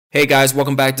Hey guys,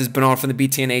 welcome back. This is Bernard from the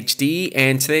BTNHD,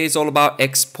 and today is all about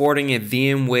exporting a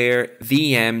VMware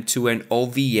VM to an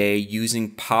OVA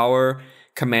using Power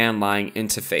Command Line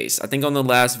interface. I think on the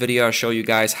last video I showed you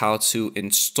guys how to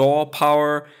install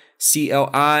Power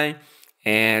CLI,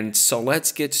 and so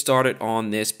let's get started on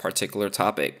this particular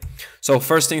topic. So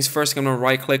first things first, I'm going to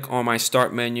right click on my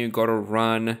start menu, go to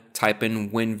run, type in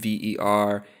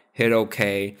WinVer, hit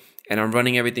OK, and I'm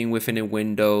running everything within a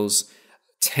Windows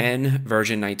 10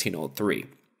 version 1903.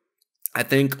 I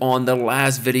think on the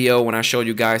last video when I showed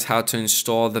you guys how to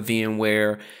install the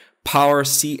VMware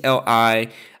PowerCLI,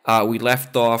 we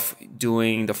left off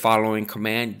doing the following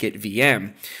command, get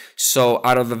VM. So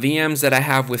out of the VMs that I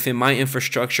have within my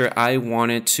infrastructure, I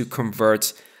wanted to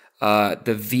convert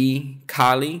the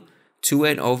VCLI to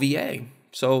an OVA.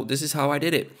 So this is how I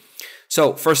did it.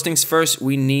 So first things first,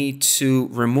 we need to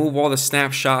remove all the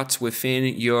snapshots within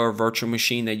your virtual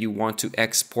machine that you want to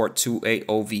export to a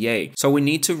OVA. So we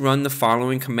need to run the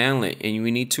following commandlet, and we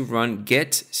need to run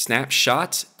get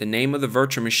snapshots, the name of the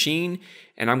virtual machine,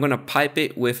 and I'm going to pipe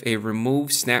it with a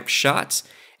remove snapshots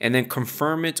and then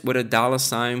confirm it with a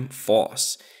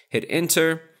 $false. Hit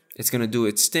enter, it's going to do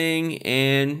its thing,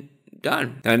 and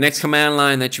done. Now, the next command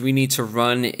line that we need to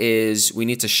run is we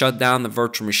need to shut down the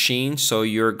virtual machine. So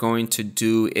you're going to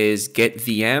do is get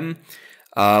VM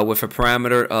with a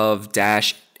parameter of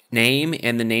 -name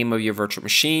and the name of your virtual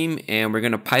machine. And we're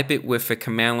going to pipe it with a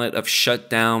commandlet of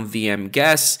shutdown VM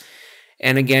guest.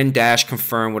 And again,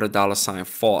 -confirm with a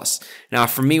 $false. Now,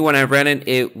 for me, when I ran it,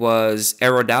 it was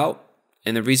errored out.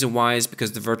 And the reason why is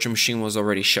because the virtual machine was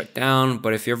already shut down.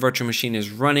 But if your virtual machine is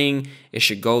running, it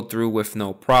should go through with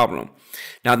no problem.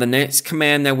 Now, the next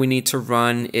command that we need to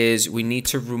run is we need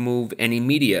to remove any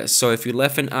media. So if you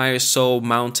left an ISO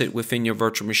mounted within your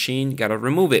virtual machine, you got to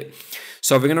remove it.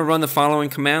 So we're going to run the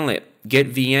following commandlet, get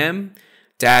VM,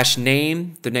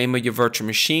 -name, the name of your virtual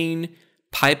machine,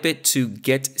 pipe it to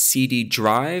get CD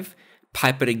drive,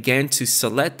 pipe it again to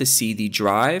select the CD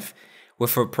drive,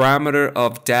 with a parameter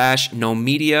of -no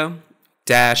media,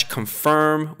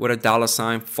 -confirm with a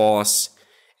 $false,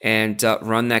 and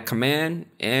run that command,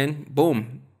 and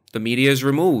boom, the media is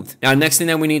removed. Now, next thing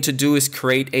that we need to do is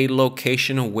create a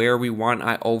location of where we want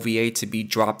our OVA to be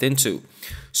dropped into.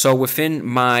 So within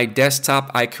my desktop,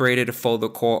 I created a folder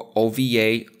called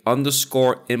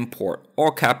OVA_import,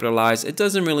 all capitalized. It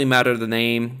doesn't really matter the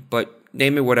name, but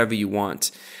name it whatever you want.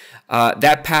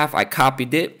 That path, I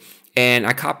copied it. And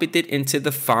I copied it into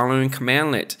the following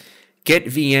commandlet. Get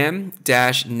VM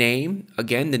 -name,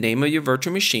 again, the name of your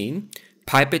virtual machine.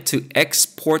 Pipe it to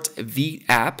export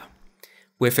VApp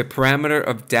with a parameter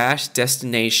of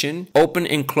 -destination. Open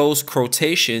and close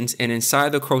quotations. And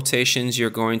inside the quotations,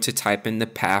 you're going to type in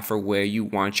the path for where you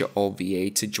want your OVA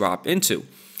to drop into.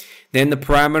 Then the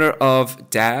parameter of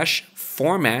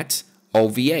 -format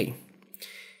OVA.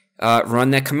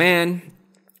 Run that command.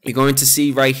 You're going to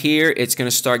see right here, it's going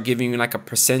to start giving you like a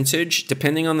percentage.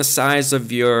 Depending on the size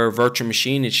of your virtual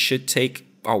machine, it should take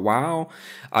a while.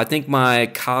 I think my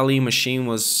Kali machine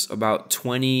was about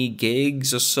 20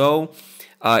 gigs or so.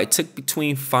 It took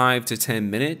between 5 to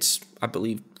 10 minutes, I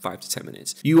believe 5 to 10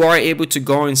 minutes. You are able to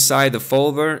go inside the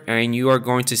folder and you are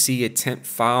going to see a temp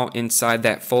file inside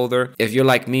that folder. If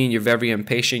you're like me and you're very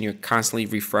impatient, you're constantly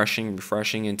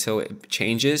refreshing until it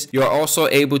changes. You're also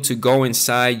able to go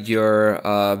inside your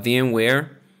VMware,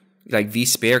 like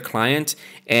vSphere client,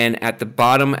 and at the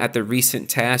bottom at the recent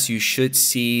task, you should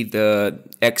see the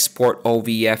export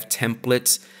OVF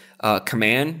templates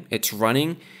command. It's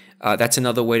running. That's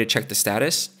another way to check the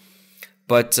status.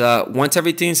 But once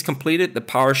everything's completed, the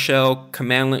PowerShell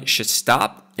commandlet should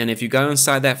stop. And if you go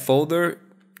inside that folder,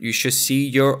 you should see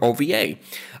your OVA.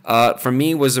 For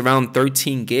me, it was around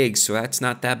 13 gigs, so that's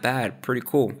not that bad. Pretty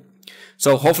cool.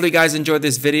 So hopefully you guys enjoyed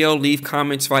this video. Leave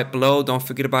comments right below. Don't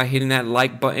forget about hitting that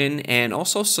like button and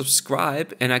also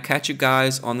subscribe. And I'll catch you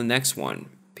guys on the next one.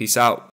 Peace out.